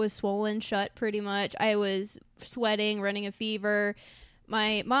throat was swollen shut pretty much. I was sweating, running a fever.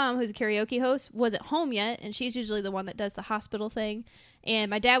 My mom, who's a karaoke host, wasn't home yet, and she's usually the one that does the hospital thing. And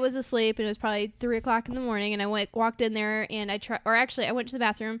my dad was asleep, and it was probably 3:00 in the morning. And I walked in there, and I went to the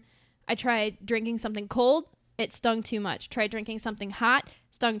bathroom. I tried drinking something cold. It stung too much. Tried drinking something hot.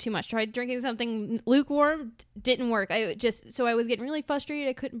 Stung too much. Tried drinking something lukewarm. Didn't work. So I was getting really frustrated.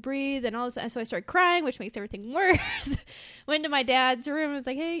 I couldn't breathe, and all this. So I started crying, which makes everything worse. Went to my dad's room and was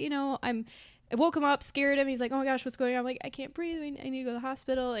like, "Hey, I woke him up, scared him. He's like, oh my gosh, what's going on? I'm like, I can't breathe. I need to go to the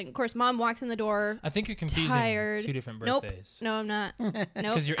hospital. And of course, Mom walks in the door. I think you're confusing Tired. 2 different Nope. birthdays. No, I'm not. Nope.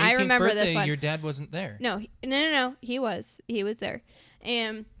 Because your 18th I remember birthday, this one. your dad wasn't there. No. He was there.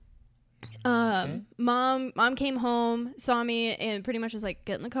 And Okay. Mom came home, saw me, and pretty much was like,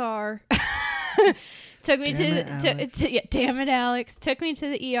 get in the car. Took me damn it, Alex. Took me to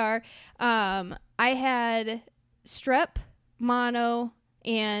the ER. I had strep, mono,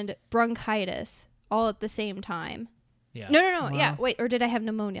 and bronchitis all at the same time. Yeah. No. Wow. Yeah, wait, or did I have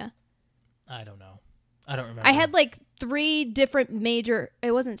pneumonia? I don't know. I don't remember. I had like 3 different major.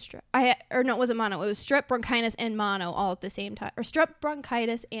 It wasn't strep. It wasn't mono. It was strep, bronchitis, and mono all at the same time, or strep,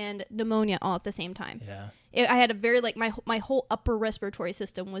 bronchitis, and pneumonia all at the same time. Yeah. I had a very my whole upper respiratory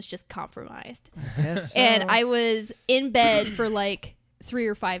system was just compromised, Yes, and sir. I was in bed for like 3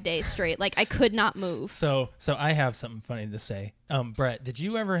 or 5 days straight. Like I could not move. So I have something funny to say. Brett, did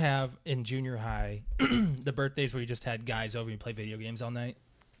you ever have in junior high the birthdays where you just had guys over and play video games all night?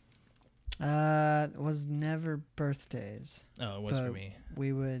 It was never birthdays. Oh, it was for But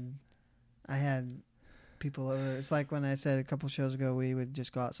me. I had people over. It's like when I said a couple shows ago, we would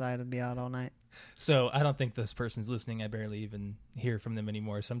just go outside and be out all night. So I don't think this person's listening. I barely even hear from them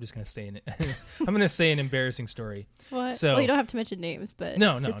anymore. So I'm just going to stay in it. I'm going to say an embarrassing story. What? So- well, you don't have to mention names, but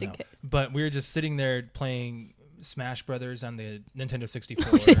No. just in case. But we were just sitting there playing Smash Brothers on the Nintendo 64 I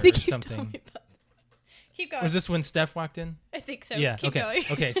think or you've told something. me about this. Keep going. Was this when Steph walked in? I think so. Yeah. Keep okay. going.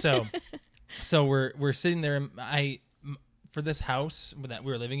 Okay. So we're sitting there. And for this house that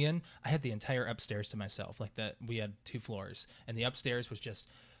we were living in, I had the entire upstairs to myself. Like that, we had 2 floors, and the upstairs was just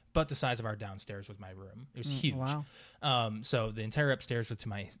about the size of our downstairs was my room. It was huge. Wow. So the entire upstairs was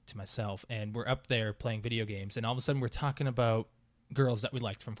to myself, and we're up there playing video games, and all of a sudden we're talking about girls that we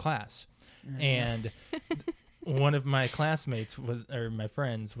liked from class, and one of my classmates my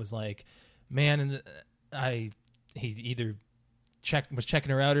friends was like, man, and he either was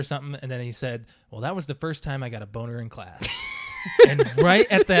checking her out or something, and then he said, well, that was the first time I got a boner in class. And right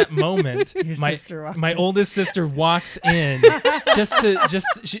at that moment, Your sister walks my in. oldest sister walks in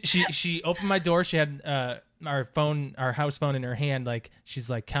she opened my door. She had our house phone in her hand, like she's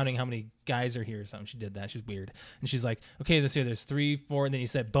like counting how many guys are here or something. She did that. She's weird. And she's like, okay, there's 3, 4, and then he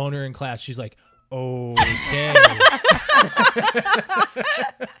said boner in class. She's like, okay.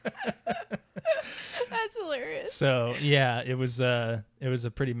 That's hilarious. So yeah, it was a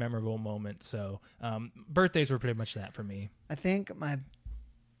pretty memorable moment. So birthdays were pretty much that for me. I think my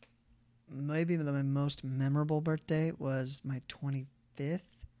most memorable birthday was my 25th,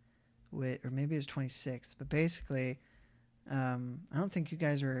 or maybe it was 26th. But basically, I don't think you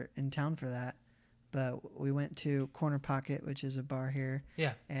guys were in town for that. But we went to Corner Pocket, which is a bar here.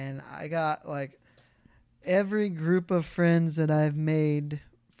 Yeah. And I got like every group of friends that I've made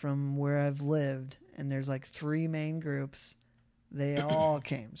from where I've lived, and there's like 3 main groups. They all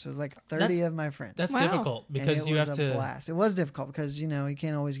came, so it was like 30 of my friends. That's Wow. difficult And because it you was have a to. blast. It was difficult because you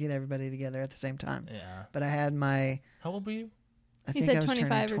can't always get everybody together at the same time. Yeah. But I had my, How old were you? I You think said I was 25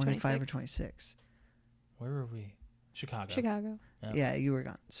 turning or 25 or 26. 26. Where were we? Chicago. Chicago. Yeah, you were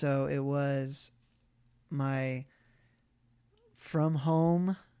gone. So it was my from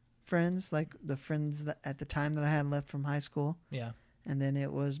home friends, like the friends that at the time that I had left from high school. Yeah. And then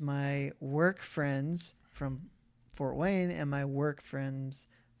it was my work friends from Fort Wayne and my work friends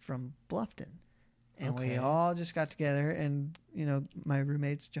from Bluffton. And Okay. we all just got together, and, my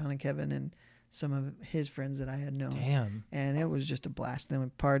roommates, John and Kevin, and some of his friends that I had known. Damn. And it was just a blast. Then we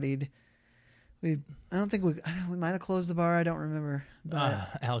partied. I might have closed the bar. I don't remember.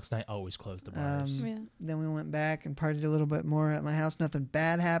 But Alex and I always close the bars. Yeah. then we went back and partied a little bit more at my house. Nothing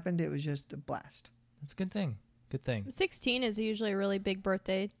bad happened. It was just a blast. That's a good thing. Good thing. 16 is usually a really big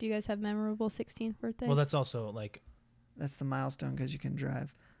birthday. Do you guys have memorable 16th birthdays? Well, that's also like, That's the milestone because you can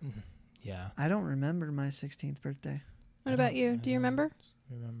drive. yeah. I don't remember my 16th birthday. What about you? Do you remember?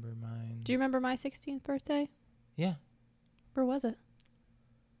 Remember mine? Do you remember my 16th birthday? Yeah. Where was it?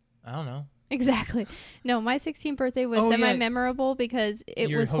 I don't know. Exactly. No, my 16th birthday was Oh, yeah. semi-memorable because it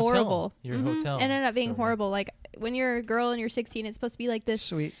Your was hotel. horrible. Your Mhm. hotel It ended up being story. horrible. Like when you're a girl and you're 16, it's supposed to be like this.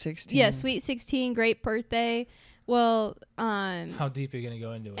 Sweet 16. Yeah, sweet 16, great birthday. Well, How deep are you gonna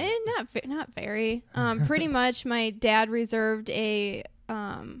go into it? not very. Pretty much, my dad reserved a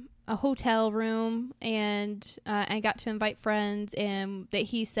hotel room, and I got to invite friends, and that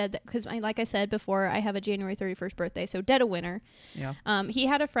he said that because, like I said before, I have a January 31st birthday, so dead of winter. Yeah. He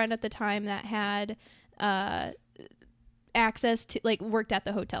had a friend at the time that had access to, like, worked at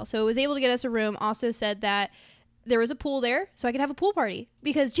the hotel, so it was able to get us a room. Also said that there was a pool there, so I could have a pool party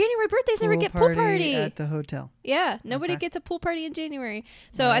because January birthdays never get pool party at the hotel. Yeah, nobody Okay. gets a pool party in January.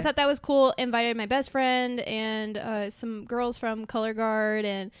 So I Right. thought that was cool. Invited my best friend and some girls from Color Guard,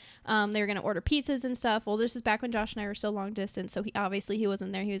 and they were going to order pizzas and stuff. Well, this is back when Josh and I were still long distance, so he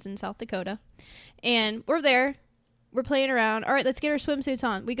wasn't there. He was in South Dakota. And we're there. We're playing around. All right, let's get our swimsuits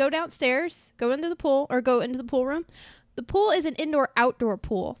on. We go downstairs, go into the pool room. The pool is an indoor-outdoor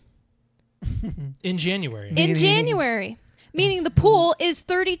pool. In January. In Meaning- January. Meaning the pool is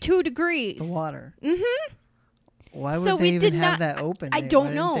 32 degrees. The water. Mm-hmm. Why would So they we even did have not- that open? I Why don't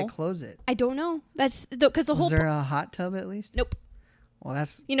didn't know. They close it. I don't know. That's because the whole Was there a hot tub at least? Nope. Well,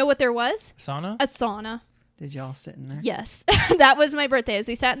 that's. You know what there was? Sauna? A sauna. Did y'all sit in there? Yes. That was my birthday. As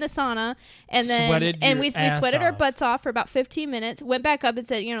we sat in the sauna and then Sweated and your we ass sweated our off. butts off for about 15 minutes, went back up and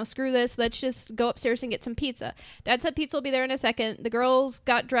said, screw this, let's just go upstairs and get some pizza. Dad said pizza will be there in a second. The girls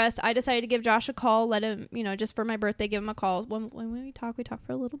got dressed. I decided to give Josh a call, let him, just for my birthday, give him a call. When we talk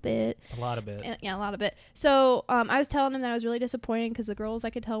for a little bit. A lot of it. Yeah, a lot of it. So I was telling him that I was really disappointed because the girls, I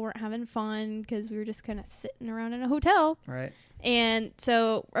could tell, weren't having fun because we were just kind of sitting around in a hotel. Right. And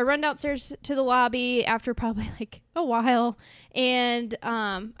so I run downstairs to the lobby after probably like a while. And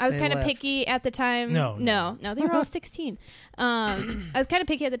I was They kind of left. picky at the time. No. They were all 16. I was kind of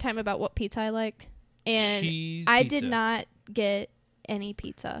picky at the time about what pizza I liked. And Cheese I pizza. did not get any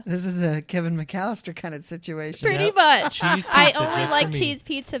pizza. This is a Kevin McAllister kind of situation. Pretty Yep. much. Cheese I pizza, only just for liked me. cheese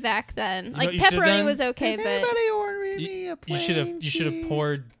pizza back then. know Like what you should've pepperoni done? was okay, If but anybody ordered me a You plain should have cheese.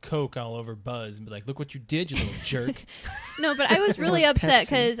 poured Coke all over Buzz and be like, "Look what you did, you little jerk." no, but I was really was upset Pepsi.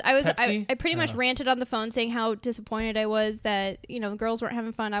 because I Pepsi? pretty much Oh. ranted on the phone saying how disappointed I was that the girls weren't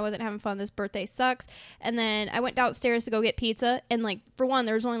having fun. I wasn't having fun. This birthday sucks. And then I went downstairs to go get pizza, and like for one,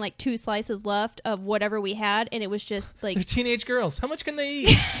 there was only like 2 slices left of whatever we had, and it was just like They're teenage girls. How much can they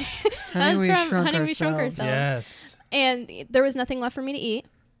eat? Honey, we That's from shrunk Honey, We Shrunk ourselves. Ourselves. Yes. and there was nothing left for me to eat.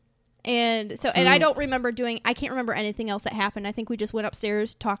 And so, and I don't remember I can't remember anything else that happened. I think we just went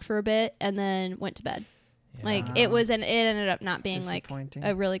upstairs, talked for a bit, and then went to bed. Yeah. Like Wow. it ended up not being like Disappointing.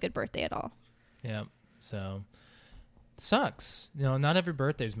 a really good birthday at all. Yeah. So sucks. Not every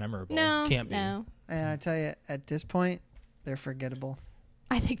birthday is memorable. No, Can't be. no. And I tell you, at this point, they're forgettable.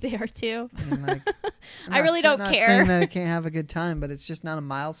 I think they are too. I mean, like, I'm I not really sa- don't not care. saying that I can't have a good time, but it's just not a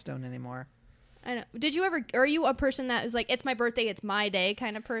milestone anymore. I know. Did you ever? Are you a person that is like, it's my birthday, it's my day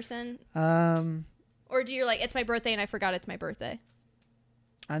kind of person, Um, or do you like, it's my birthday and I forgot it's my birthday?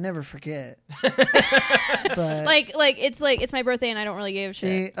 I never forget. But Like it's my birthday and I don't really give a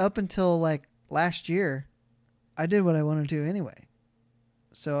shit. see, up until like last year, I did what I wanted to anyway.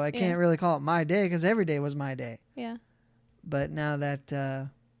 So I can't Yeah. really call it my day because every day was my day. Yeah. But now that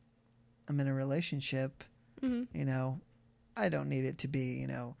I'm in a relationship, hmm I don't need it to be,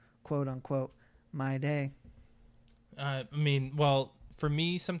 quote unquote, my day. I mean, well, for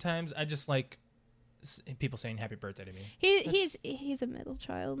me, sometimes I just like people saying "Happy Birthday" to me. He's a middle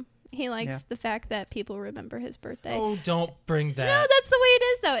child. He likes Yeah. the fact that people remember his birthday. Oh, don't bring that. No, that's the way it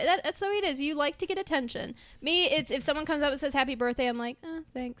is, though. That's the way it is. You like to get attention. Me, it's if someone comes up and says "Happy Birthday," I'm like,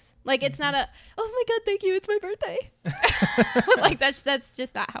 thanks. Like it's not a, oh my god, thank you, it's my birthday. Like that's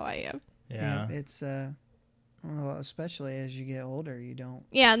just not how I am. Yeah. It's well, especially as you get older, you don't.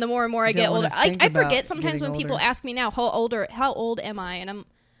 Yeah, and the more and more I You don't get older, wanna think I about forget sometimes getting when people older. ask me now, how old am I? And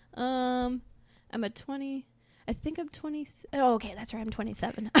I'm a 20. I think I'm 20. Oh, okay, that's right. I'm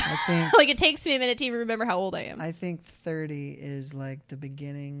 27. I think Like it takes me a minute to even remember how old I am. I think 30 is like the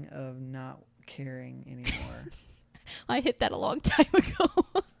beginning of not caring anymore. I hit that a long time ago.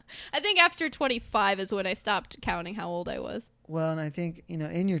 I think after 25 is when I stopped counting how old I was. Well, and I think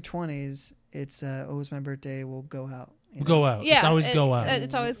in your 20s, it's it's my birthday. We'll go out. Go out. Yeah, It's always go out.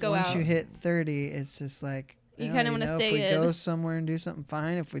 it's always go Once out. you hit 30, it's just like You well, kinda wanna If stay we in. go somewhere and do something,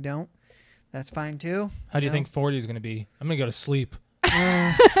 fine. If we don't, that's fine too. How do you know? think 40 is going to be? I'm going to go to sleep.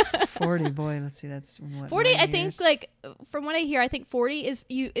 40, boy. Let's see. That's what, 40, 9 I think, years? like from what I hear, I think 40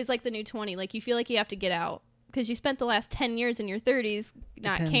 is like the new 20. Like you feel like you have to get out because you spent the last 10 years in your 30s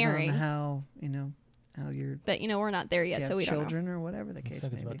not Depends caring. on how how you're. But we're not there You yet, have so we don't know. children or whatever the case Looks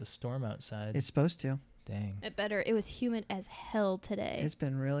like may it's about be. to storm outside. It's supposed to. Dang. It better. It was humid as hell today. It's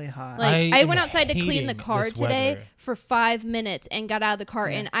been really hot. Like I I am went outside to clean the hating car this today weather. for 5 minutes and got out of the car,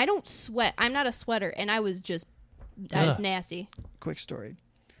 Yeah. and I don't sweat. I'm not a sweater, and I was Ugh. nasty. Quick story.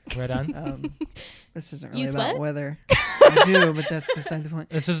 Right on. This isn't You really about sweat? weather. I do, but that's beside the point.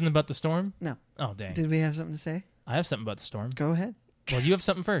 This isn't about the storm? No. Oh, dang. Did we have something to say? I have something about the storm. Go ahead. Well, you have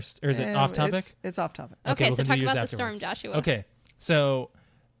something first. Or is it off topic? It's off topic. Okay, we'll so do talk yours about the storm, afterwards. Joshua. Okay. So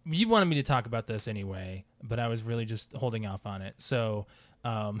you wanted me to talk about this anyway, but I was really just holding off on it. So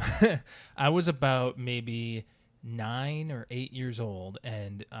I was about maybe 9 or 8 years old,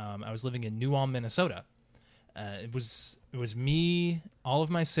 and I was living in New Ulm, Minnesota. It was me, all of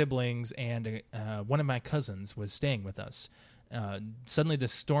my siblings, and one of my cousins was staying with us. Suddenly,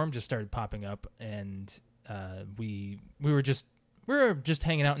 this storm just started popping up, and we were just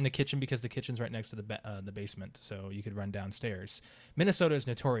hanging out in the kitchen because the kitchen's right next to the basement, so you could run downstairs. Minnesota is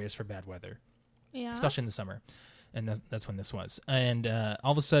notorious for bad weather, Yeah. especially in the summer, and that's when this was. And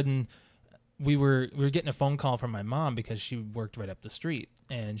all of a sudden, we were getting a phone call from my mom because she worked right up the street,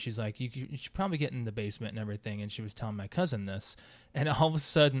 and she's like, you should probably get in the basement and everything. And she was telling my cousin this, and all of a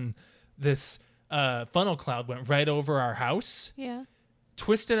sudden, this funnel cloud went right over our house, Yeah.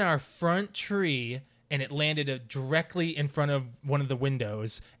 twisted our front tree, and it landed directly in front of one of the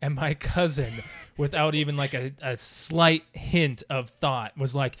windows. And my cousin, without even like a slight hint of thought,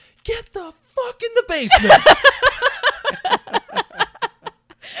 was like, "Get the fuck in the basement!"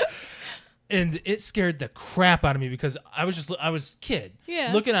 And it scared the crap out of me because I was a kid,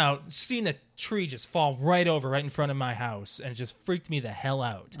 Yeah. looking out, seeing the tree just fall right in front of my house, and it just freaked me the hell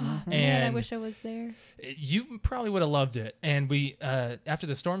out. Man, I And wish I was there. you probably would have loved it. And we, after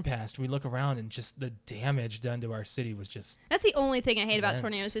the storm passed, we look around and just the damage done to our city was just. That's the only thing I hate about Immense.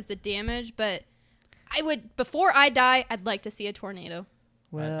 tornadoes is the damage. But before I die, I'd like to see a tornado.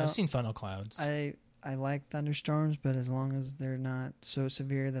 Well, I've seen funnel clouds. I like thunderstorms, but as long as they're not so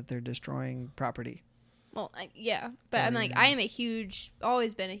severe that they're destroying property. Well, yeah, but I'm like, I am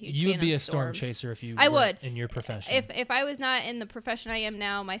always been a huge. You fan would be of a storm storms. chaser if you. I were would. in your profession. If I was not in the profession I am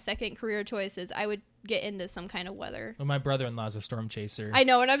now, my second career choice is I would get into some kind of weather. Well, my brother-in-law's a storm chaser. I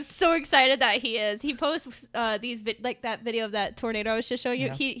know, and I'm so excited that he is. He posts like that video of that tornado I was just showing you.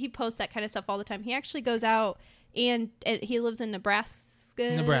 Yeah. He posts that kind of stuff all the time. He actually goes out and he lives in Nebraska.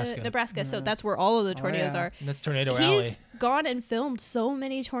 So that's where all of the tornadoes yeah. are. And that's Tornado He's Alley. gone and filmed so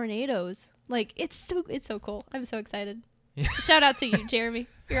many tornadoes. Like it's so cool. I'm so excited. Yeah. Shout out to you, Jeremy.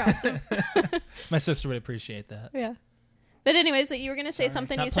 You're awesome. My sister would appreciate that. Yeah. But anyways, so you were gonna say Sorry.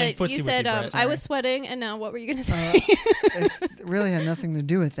 something. Not You playing said footsie with you, Brett. I was sweating, and now what were you gonna say? It really had nothing to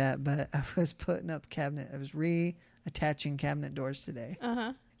do with that, but I was putting up I was reattaching cabinet doors today.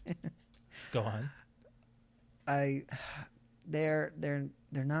 Uh-huh. Go on. They're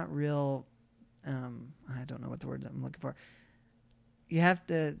not real. I don't know what the word I'm looking for. You have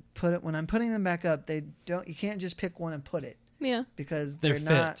to put it when I'm putting them back up. You can't just pick one and put it Yeah. because They're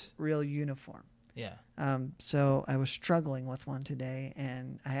they're not fit. real uniform. Yeah. So I was struggling with one today,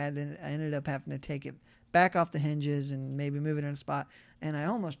 and I ended up having to take it back off the hinges and maybe move it in a spot. And I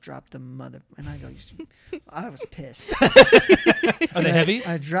almost dropped the mother. And I was pissed. Are they heavy?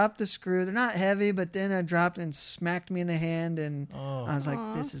 I dropped the screw. They're not heavy, but then I dropped and smacked me in the hand, and Oh. I was like,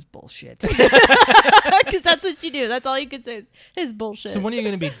 Aw. "This is bullshit." Because that's what you do. That's all you could say is bullshit. So when are you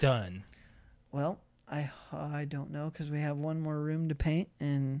going to be done? Well, I don't know because we have one more room to paint,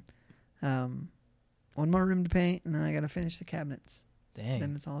 and then I got to finish the cabinets. Dang.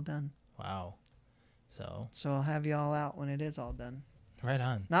 Then it's all done. Wow. So, So I'll have you all out when it is all done. right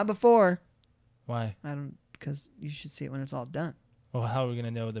on. Not before. Why? Because you should see it when it's all done. Well, how are we going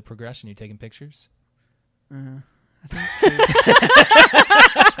to know the progression? You taking pictures? I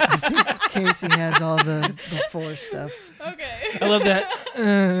think Casey has all the before stuff. Okay. I love that.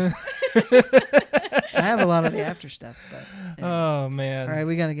 I have a lot of the after stuff. But anyway. Oh, man. All right,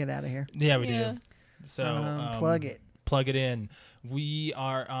 we got to get out of here. Yeah, we Yeah. do. So Plug it. Plug it in. We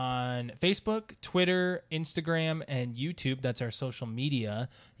are on Facebook, Twitter, Instagram, and YouTube. That's our social media.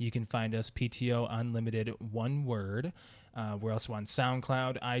 You can find us PTO Unlimited, one word. We're also on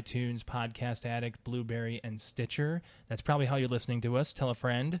SoundCloud, iTunes, Podcast Addict, Blueberry, and Stitcher. That's probably how you're listening to us. Tell a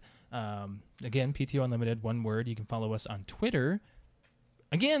friend. Again, PTO Unlimited, one word. You can follow us on Twitter.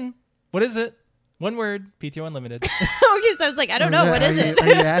 Again, what is it? One word, PTO Unlimited. Okay, so I was like, I don't know. What is it? Are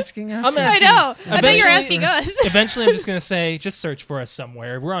you asking us? I'm I asking- know. I thought you were Eventually- asking us. Eventually, I'm just going to say, just search for us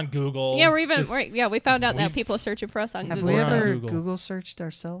somewhere. We're on Google. Yeah, Just- we found out that we've- people are searching for us on Have Google. we We're on ever Google. Google searched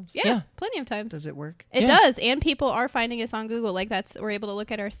ourselves? Yeah, plenty of times. Does it work? It Yeah. does, and people are finding us on Google. Like we're able to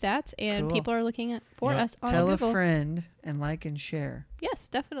look at our stats, and Cool. people are looking for Yeah. us on Tell Google. a friend and like and share Yes,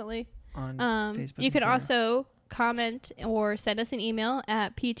 definitely. on Facebook. You and can Twitter. also comment or send us an email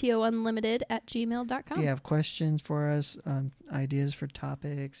at ptounlimited@gmail.com. If you have questions for us, ideas for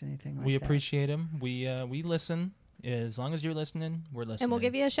topics, anything like We that. appreciate them. We listen. As long as you're listening, we're listening. And we'll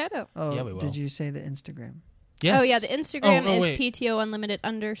give you a shout out. Oh, Yeah, we will. did you say the Instagram? Yes. Oh, yeah, the Instagram Oh, is wait.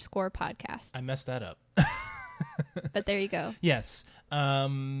 PTOUnlimited_podcast. I messed that up. But there you go. Yes.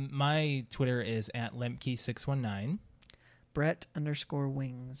 My Twitter is at Lemke619.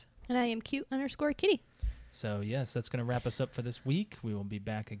 Brett_wings. And I am cute_kitty. So, yes, that's going to wrap us up for this week. We will be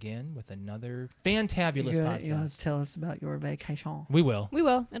back again with another fantabulous You'll podcast. have to tell us about your vacation. We will. We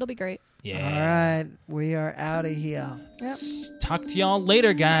will. It'll be great. Yeah. All right. We are out of here. Yep. Talk to y'all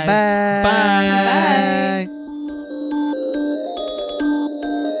later, guys. Bye. Bye. Bye.